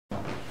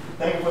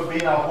Thank you for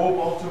being our hope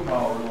on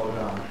tomorrow, Lord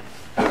God.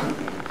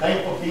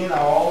 Thank you for being our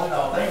all in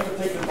all. Thank you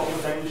for taking us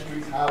over dangerous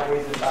streets,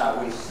 highways, and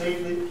byways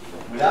safely,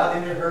 without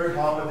any hurt,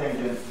 harm, or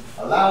danger,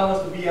 allowing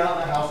us to be out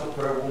in the house of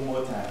prayer one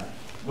more time.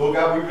 Lord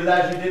God, we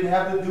realize you didn't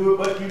have to do it,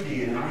 but you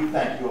did, and we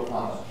thank you,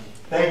 Father.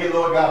 Thank you,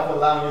 Lord God, for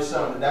allowing your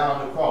Son to die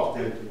on the cross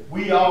that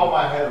we all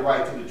might have the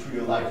right to the tree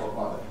of life, oh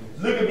Father.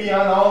 Looking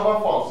beyond all of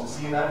our faults and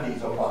seeing our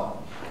needs, oh Father.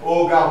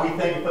 Oh God, we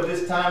thank you for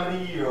this time of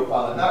the year, oh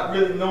Father, not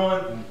really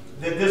knowing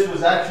that this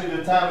was actually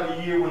the time of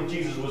the year when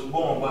Jesus was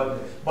born,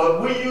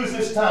 but we use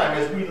this time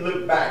as we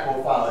look back,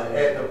 oh Father,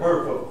 at the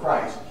birth of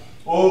Christ.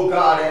 Oh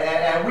God,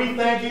 and we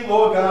thank you,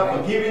 Lord God,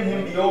 for giving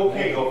him the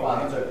okay, oh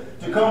Father,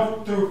 to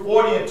come through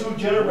 40 and 2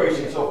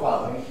 generations, oh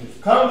Father.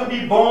 Come to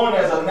be born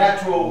as a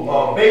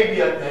natural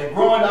baby and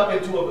growing up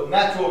into a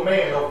natural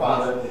man, oh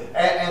Father,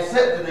 and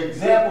set an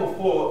example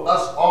for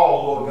us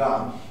all, Lord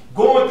God.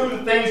 Going through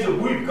the things that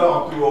we've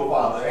gone through, oh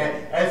Father,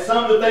 and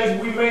some of the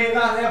things we may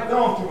not have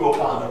gone through, oh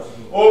Father.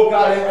 Oh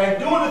God, and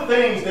doing the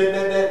things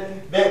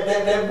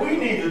that we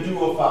need to do,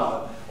 oh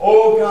Father.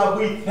 Oh God,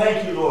 we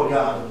thank you, Lord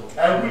God.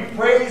 And we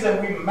praise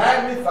and we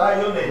magnify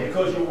your name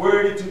because you're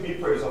worthy to be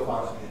praised, oh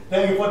Father.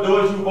 Thank you for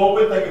doors you've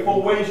opened. Thank you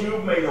for ways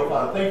you've made, oh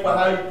Father. Thank you for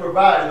how you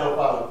provided, oh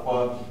Father,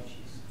 for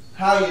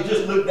how you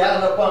just looked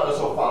down upon us,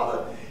 oh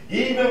Father.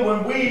 Even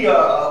when we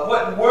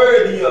wasn't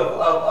worthy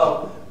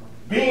of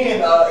being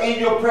in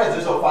your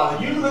presence, oh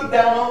Father. You looked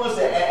down on us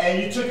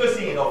and you took us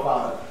in, oh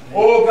Father.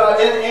 Oh God,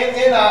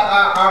 in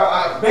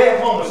our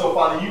bad moments, oh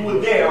Father, you were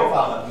there, oh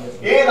Father.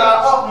 In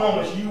our up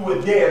moments, you were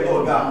there,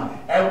 Lord God.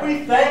 And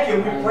we thank you,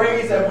 we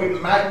praise, and we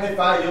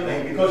magnify your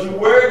name because you're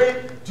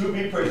worthy to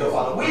be praised, oh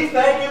Father. We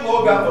thank you,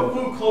 Lord God, for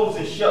food, clothes,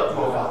 and shelter,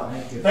 oh Father.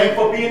 Thank you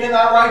for being in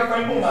our right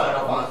frame of mind,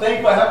 oh Father. Thank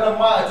you for having a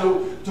mind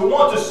to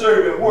want to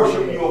serve and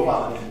worship you, oh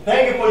Father.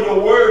 Thank you for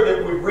your word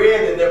that we've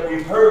read and that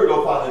we've heard,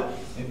 oh Father.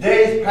 In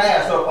days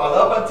past, oh Father,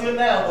 up until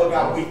now, Lord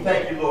God, we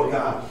thank you, Lord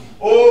God.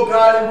 Oh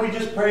God, and we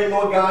just pray,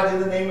 Lord God, in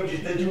the name of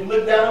Jesus, that you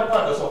look down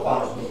upon us, oh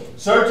Father.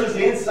 Search us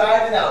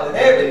inside and out, and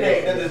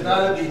everything that is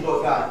not of thee,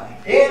 Lord God.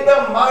 In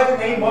the mighty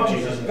name of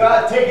Jesus,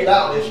 God, take it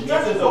out and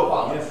strengthen us, oh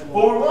Father.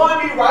 For we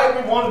want to be right,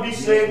 we want to be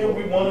saved, and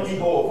we want to be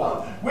whole,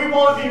 Father. We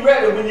want to be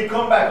ready when you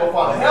come back, oh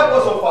Father. Help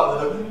us, oh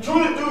Father, to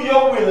truly do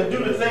your will and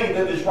do the thing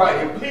that is right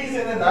and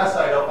pleasing in thy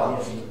sight, oh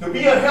Father. To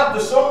be a help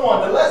to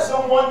someone, to let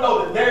someone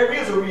know that there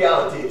is a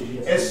reality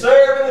and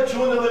serving the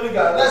true and the living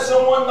God. Let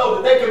someone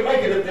know that they can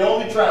make it if they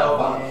only try, oh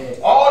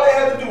Father. All they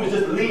have to do is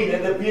just lean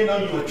and depend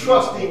on you and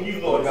trust in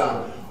you, Lord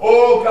God.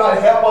 Oh God,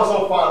 help us,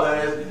 oh Father,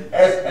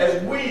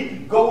 as we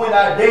go in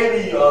our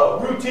daily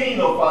routine,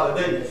 oh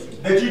Father,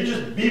 that you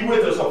just be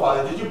with us, oh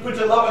Father, that you put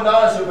your loving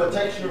arms and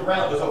protection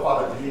around us, oh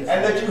Father, and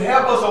that you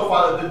help us, oh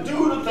Father, to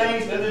do the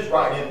things that is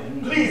right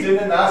and pleasing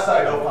in thy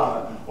sight, oh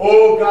Father.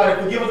 Oh God,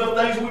 and forgive us of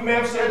things we may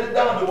have said and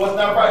done that was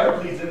not right or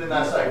pleasing in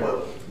thy sight,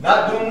 but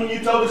not doing when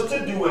you told us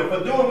to do it,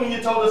 but doing when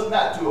you told us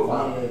not to, oh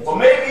Father. Or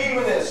maybe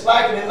even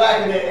slacking and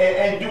lacking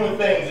and doing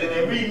things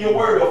and reading your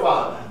word, oh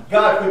Father.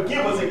 God,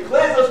 forgive us and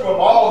cleanse us from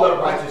all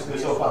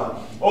unrighteousness, oh Father.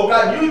 Oh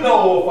God, you know,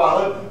 oh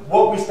Father,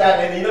 what we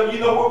stand in need of. You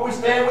know where we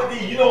stand with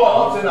thee. You know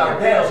our ups and our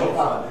downs, oh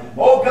Father.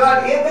 Oh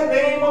God, in the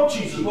name of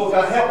Jesus, Lord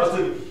God, help us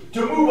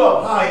to move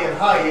up high and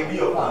high in thee,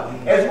 oh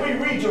Father. As we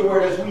read your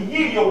word, as we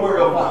hear your word,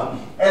 oh Father.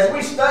 As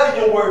we study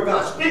your word,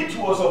 God, speak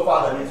to us, oh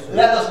Father.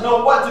 Let us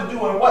know what to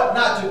do and what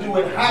not to do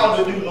and how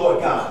to do, Lord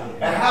God.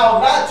 And how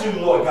not to,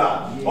 Lord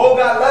God. Oh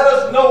God, let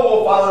us know,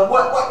 oh Father,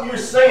 what you're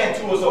saying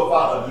to us, oh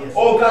Father.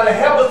 Oh God, and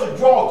help us to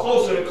draw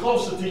closer and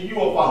closer to you,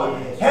 oh Father.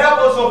 Help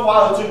us, oh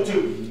Father,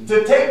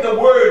 to take the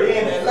word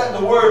in and let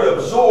the word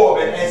absorb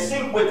and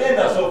sink within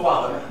us, oh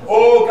Father.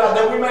 Oh God,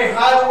 that we may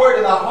hide the word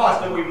in our hearts,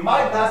 that we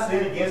might not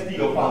sin against thee,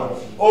 oh Father.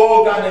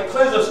 Oh God, and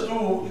cleanse us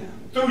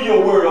through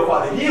your word, oh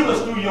Father. Heal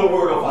us through your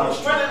word, oh Father.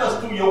 Strengthen us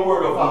through your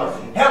word, oh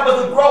Father. Help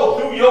us to grow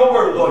through your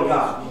word, Lord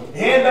God.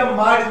 In the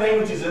mighty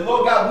name of Jesus.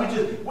 Lord God,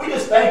 we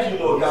just thank you,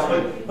 Lord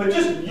God, but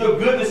just your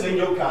goodness and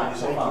your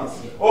kindness, oh Father.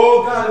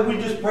 Oh God, and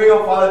we just pray,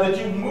 oh Father, that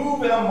you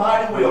move in a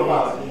mighty way, oh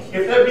Father.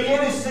 If there be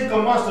any sick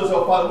amongst us,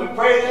 oh Father, we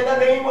pray in the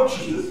name of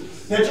Jesus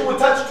that you would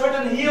touch,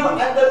 strengthen, heal, and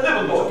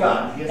deliver, Lord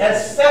God, and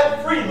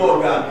set free,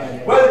 Lord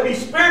God, whether it be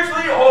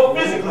spiritually or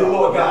physically,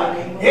 Lord God,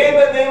 in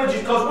the name of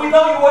Jesus, because we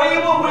know you are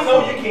able, we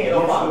know you can,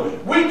 oh Father.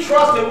 We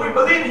trust and we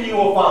believe in you,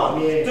 oh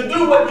Father, to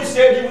do what you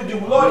said you would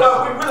do. Lord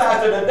God, we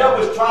realize that the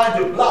devil is trying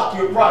to block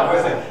your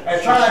progress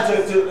and trying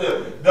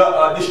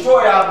to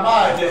destroy our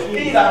minds and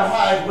feed our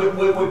minds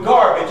with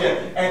garbage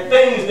and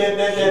things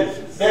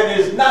that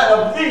is not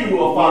of you,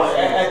 oh Father,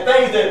 and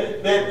things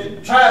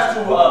that tries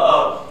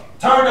to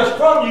turn us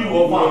from you,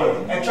 oh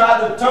Father, and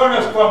try to turn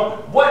us from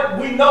what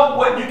we know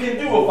what you can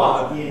do, oh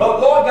Father.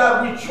 But Lord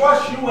God, we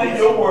trust you and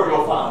your word,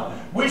 oh Father.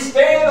 We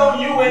stand on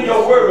you and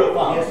your word, oh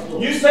Father.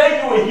 You say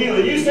you're a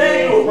healer. You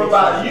say you're a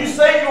provider. You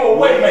say you're a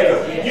way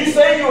maker. You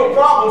say you're a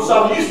problem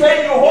solver. You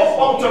say you're hope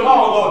on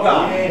tomorrow, Lord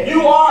God.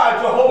 You are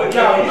a Jehovah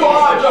Jireh. You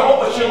are a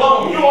Jehovah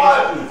Shalom. You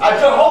are a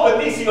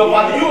Jehovah Nissi, oh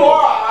Father. You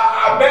are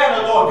our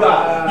banner, Lord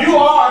God. You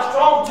are our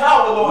strong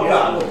tower, Lord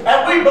God.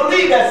 And we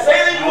believe that,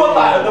 Satan, you are a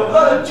liar. The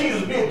blood of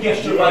Jesus being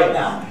against you right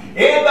now.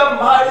 In the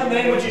mighty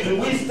name of Jesus,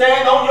 we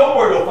stand on your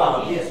word, oh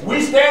Father. Yes.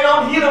 We stand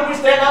on healing, we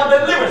stand on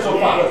deliverance, oh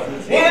Father.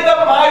 In the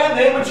mighty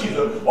name of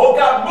Jesus, oh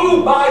God,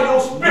 move by your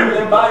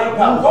spirit and by your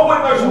power. Go in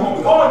nursing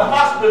homes, go in the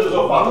hospitals,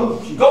 oh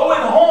Father. Go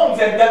in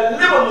homes and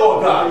deliver,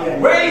 Lord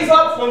God. Raise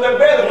up from the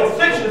bed of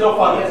afflictions, oh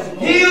Father.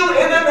 Heal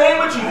in the name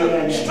of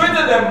Jesus.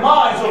 Strengthen their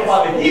minds, oh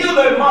Father. Heal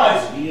their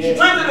minds.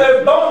 Strengthen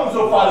their bones,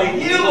 oh Father.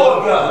 Heal,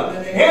 Lord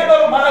God. In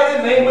the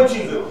mighty name of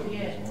Jesus.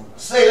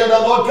 Satan, the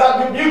Lord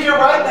God, rebuke you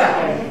right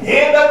now.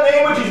 In the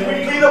name of Jesus,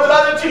 we plead the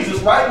blood of Jesus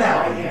right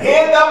now.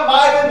 In the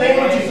mighty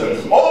name of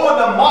Jesus, over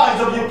the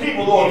minds of your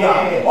people, Lord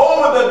God.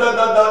 Over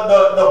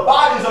the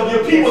bodies of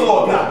your people,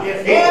 Lord God.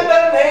 In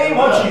the name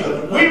of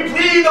Jesus, we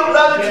plead the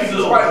blood of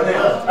Jesus right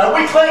now. And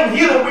we claim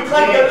healing, we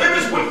claim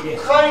deliverance, we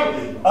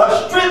claim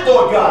strength,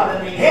 Lord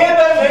God. In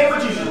the name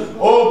of Jesus.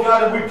 Oh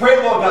God, and we pray,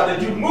 Lord God,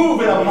 that you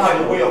move in a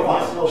mighty way, oh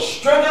Father.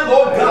 Strengthen,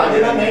 Lord God,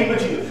 in the name of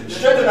Jesus.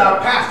 Strengthen our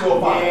pastor, oh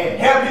Father.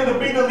 Help him to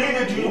be the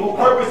leader that you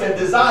purpose and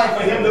design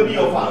for him to be,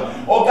 oh Father.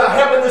 Oh God,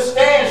 help him to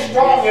stand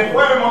strong and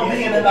firm on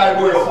thee in the thy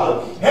word, oh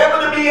Father. Help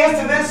him to be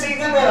instant in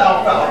season and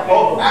out,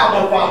 oh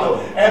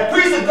Father. And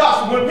preach the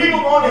gospel when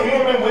people want to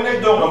hear him and when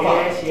they don't, oh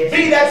Father.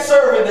 Be that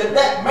servant,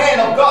 that man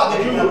of God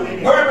that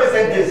you purpose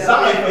and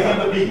design for him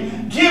to be.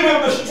 Give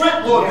him the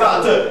strength, Lord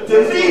God, to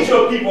lead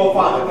your people, oh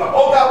Father.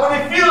 Oh God, when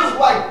it feels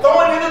like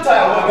throwing in the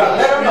towel, Lord God,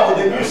 let him know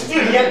that you're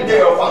still yet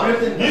there, oh Father.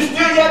 You're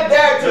still yet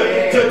there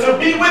to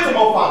be with him,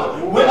 oh Father.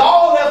 When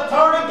all have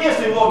turned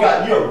against him, Lord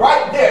God, you're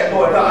right there,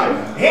 Lord God.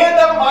 In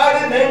the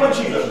mighty name of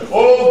Jesus.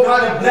 Oh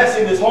God, and bless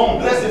his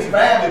home, bless his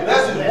family,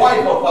 bless his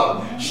wife, oh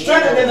Father.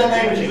 Strengthen in the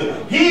name of Jesus.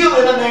 Heal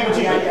in the name of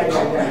Jesus.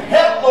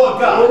 Help,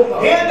 Lord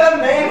God. In the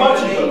name of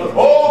Jesus.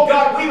 Oh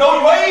God, we know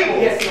you're able.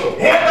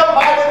 In the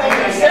mighty name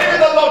of Jesus. Say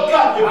the Lord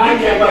God.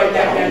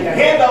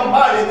 In the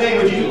mighty name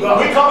of Jesus,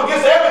 we come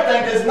against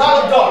everything that's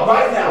not of God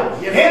right now.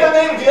 In the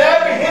name of Jesus,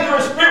 every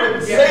hindering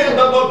spirit, Satan,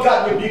 the Lord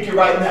God, rebuke you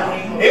right now.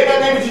 In the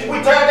name of Jesus, we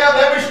turn down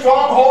every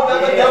stronghold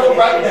of the devil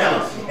right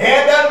now.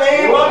 In the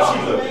name of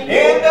Jesus.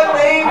 In the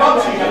name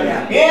of Jesus.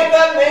 In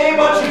the name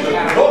of Jesus.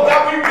 Oh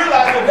God, we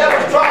realize the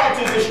devil's trying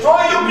to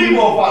destroy your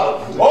people, oh Father.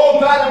 Oh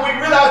God, and we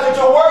realize that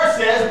your word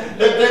says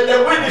that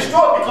we're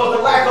destroyed because of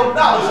the lack of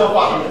knowledge, oh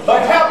Father.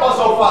 But help us,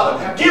 oh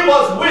Father. Give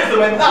us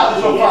wisdom and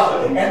knowledge, oh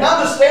Father. And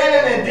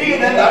understanding indeed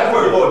in thy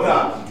word, Lord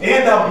God.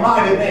 In the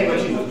mighty name of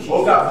Jesus.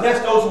 Oh God,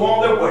 bless those who are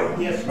on their way.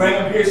 Bring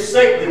them here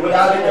safely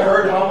without any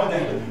hurt, harm, or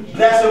danger.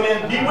 Bless them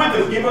and be with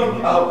them. Give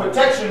them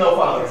protection, oh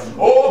Father.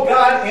 Oh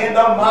God, in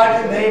the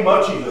mighty name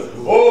of Jesus.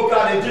 Oh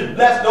God, and just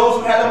bless those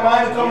who had a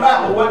mind to come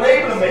out but weren't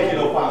able to make it,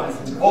 oh Father.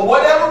 For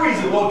whatever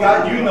reason, Lord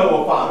God, you know,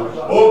 oh Father.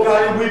 Oh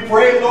God, and we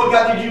pray, Lord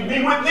God, that you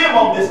be with them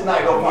on this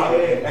night, oh Father.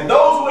 And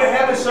those who are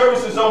having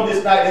services on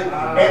this night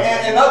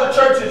and other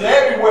churches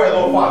everywhere,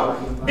 Lord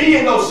Father. Be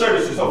in those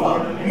services, oh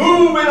Father.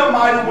 Move in a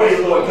mighty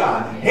way, Lord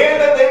God. In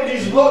the name of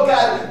Jesus, Lord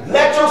God,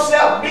 let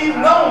yourself be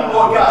known,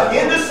 Lord God,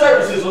 in the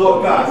services,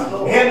 Lord God.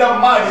 In the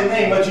mighty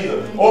name of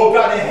Jesus. Oh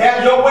God, and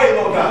have your way,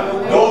 Lord God.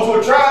 Those who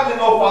are traveling,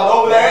 oh Father,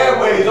 over the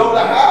airways, over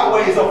the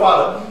highways, oh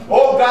Father.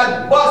 Oh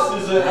God,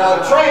 buses and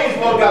trains,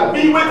 Lord God,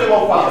 be with them,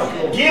 oh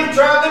Father. Give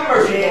traveling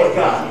mercy, Lord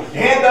God.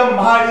 In the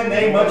mighty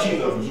name of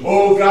Jesus.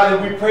 Oh God,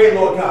 and we pray,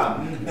 Lord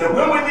God, that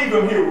when we leave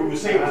from here, we will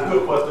say it was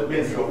good for us to be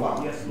here,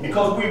 Father.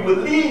 Because we will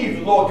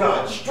leave, Lord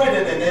God,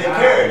 strengthened and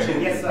encouraged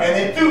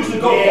and enthused to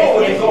go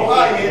forward and go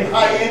higher and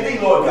higher in thee,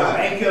 Lord God.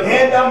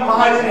 In the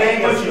mighty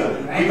name of Jesus.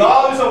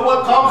 Regardless of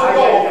what comes or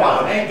goes,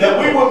 Father, that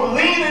we will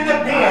lean and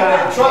depend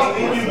and trust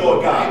in you,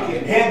 Lord God.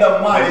 In the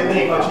mighty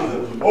name of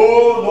Jesus.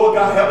 Oh, Lord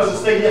God, help us to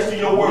say yes to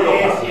your word,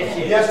 oh Father.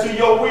 Yes to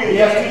your will.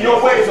 Yes to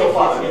your ways, oh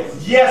Father.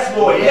 Yes,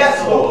 Lord.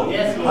 Yes, Lord.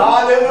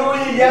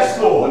 Hallelujah. Yes,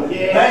 Lord.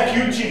 Thank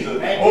you, Jesus.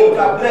 Oh,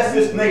 God, bless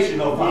this nation,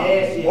 oh Father.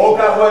 Oh,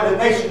 God, where the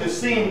nation has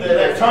seemed that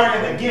they're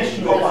turning against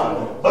you, oh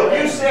Father. But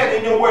you said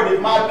in your word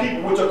that my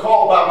people, which are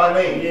called by my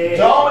name,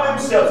 to humble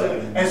themselves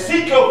and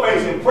seek your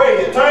face and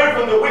pray and turn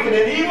from the wicked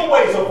and evil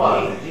ways, oh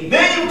Father.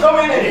 Then you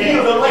come in and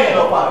heal the land,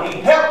 oh Father.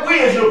 Help we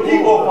as your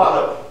people, oh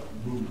Father,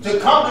 to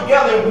come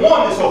together in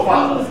oneness, oh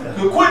Father.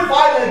 To quit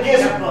fighting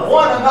against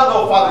one another,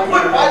 oh Father.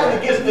 Quit fighting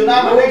against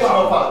denomination,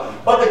 oh Father.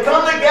 But to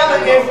come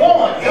together in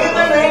one, in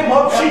the name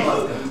of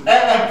Jesus.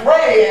 And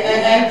pray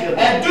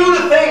and do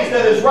the things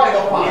that is right,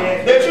 oh Father.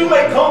 That you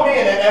may come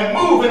in and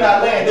move in our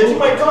land. That you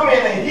may come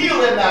in and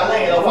heal in our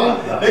land, oh Father.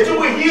 That you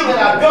will heal in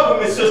our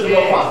government system,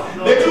 oh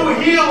Father. That you will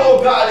heal, oh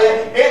God,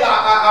 in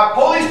our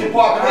police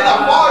department, in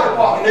our fire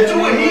department. That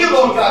you will heal,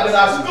 oh God, in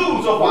our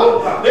schools, oh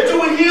Father. That you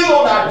will heal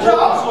on our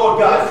jobs,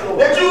 Lord God.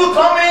 That you will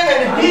come in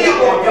and heal,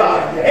 Lord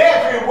God,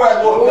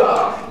 everywhere, Lord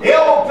God.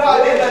 Oh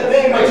God, in the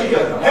name of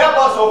Jesus, help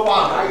us, oh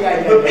Father,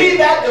 to be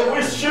that we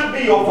should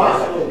be, oh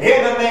Father.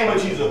 In the name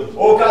of Jesus.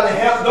 Oh God, and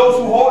help those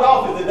who hold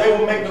office that they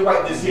will make the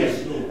right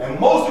decision. And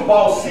most of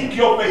all, seek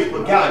your face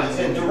for guidance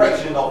and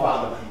direction, oh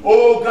Father.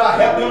 Oh God,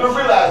 help them to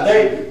realize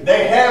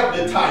they have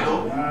the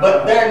title,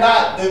 but they're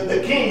not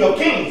the King of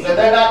Kings, and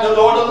they're not the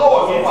Lord of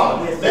Lords, oh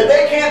Father. That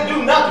they can't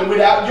do nothing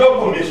without your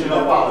permission,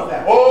 oh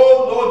Father.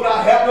 Oh Lord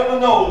God, help them to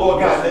know,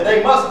 Lord God, that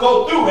they must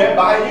go through and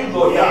by you,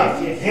 Lord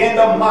God, in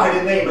the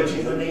mighty name of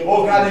Jesus.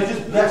 Oh God, and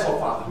just bless, oh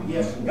Father.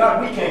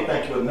 God, we can't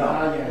thank you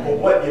enough for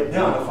what you've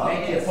done, oh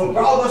Father. For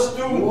brought us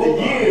through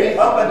the year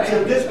up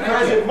until this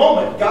present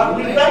moment. God,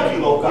 we thank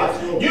you, Lord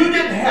God. You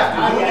didn't have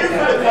to do it. You could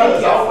have cut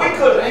us off. We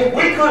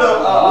could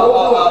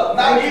have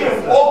not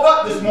even woke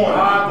up this morning.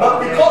 But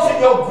because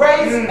of your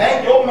grace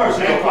and your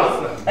mercy, oh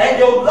Father, and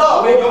your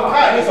love and your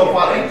kindness, oh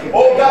Father,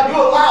 oh God, you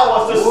allow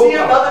us to see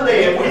another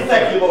day, and we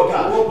thank you, Lord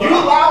God. You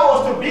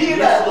allow us to be in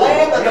that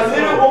land of the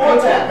living one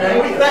more time,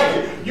 and we thank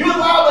you. You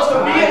allowed us to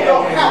be in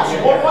your house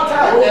one more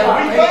time,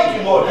 and we thank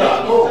you, Lord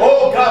God.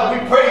 Oh God,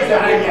 we praise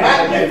and we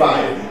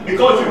magnify you,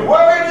 because you're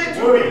worthy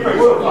to be praised,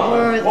 oh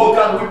God. Oh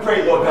God, we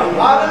pray, Lord God.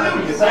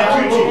 Hallelujah.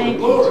 Thank you,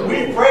 Jesus.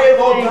 We pray,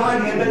 Lord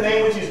God, in the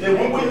name of Jesus, that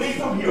when we leave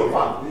from here,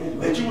 Father,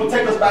 that you will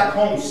take us back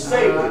home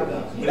safely,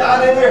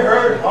 without any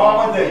hurt,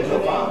 harm, or danger,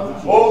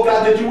 Father. Oh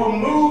God, that you will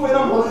move in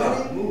a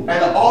mighty and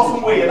an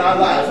awesome way in our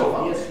lives, oh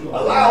Father.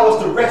 Allow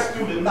us to rest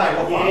through the night,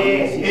 oh Father,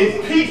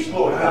 in peace,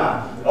 Lord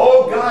God.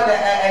 Oh God,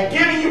 and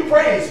giving you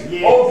praise,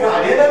 oh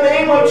God, in the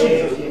name of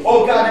Jesus.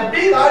 Oh God, and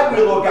be thy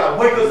will, oh God.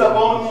 Wake us up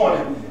on the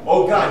morning.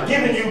 Oh God,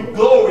 giving you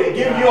glory,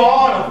 giving you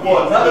honor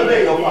for another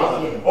day, oh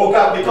Father. Oh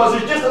God, because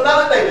it's just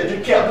another day that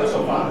you kept us,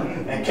 oh Father,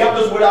 and kept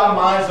us with our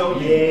minds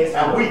on you.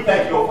 And we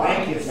thank you, oh Father.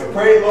 And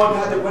pray, Lord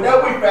God, that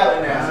whatever we fail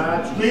in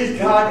answer, please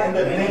God, in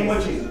the name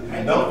of Jesus,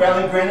 don't fail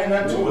in granting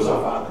unto us,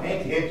 oh Father.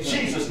 In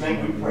Jesus'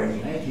 name we pray.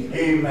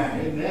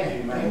 Amen.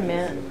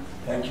 Amen.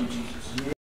 Thank you, Jesus.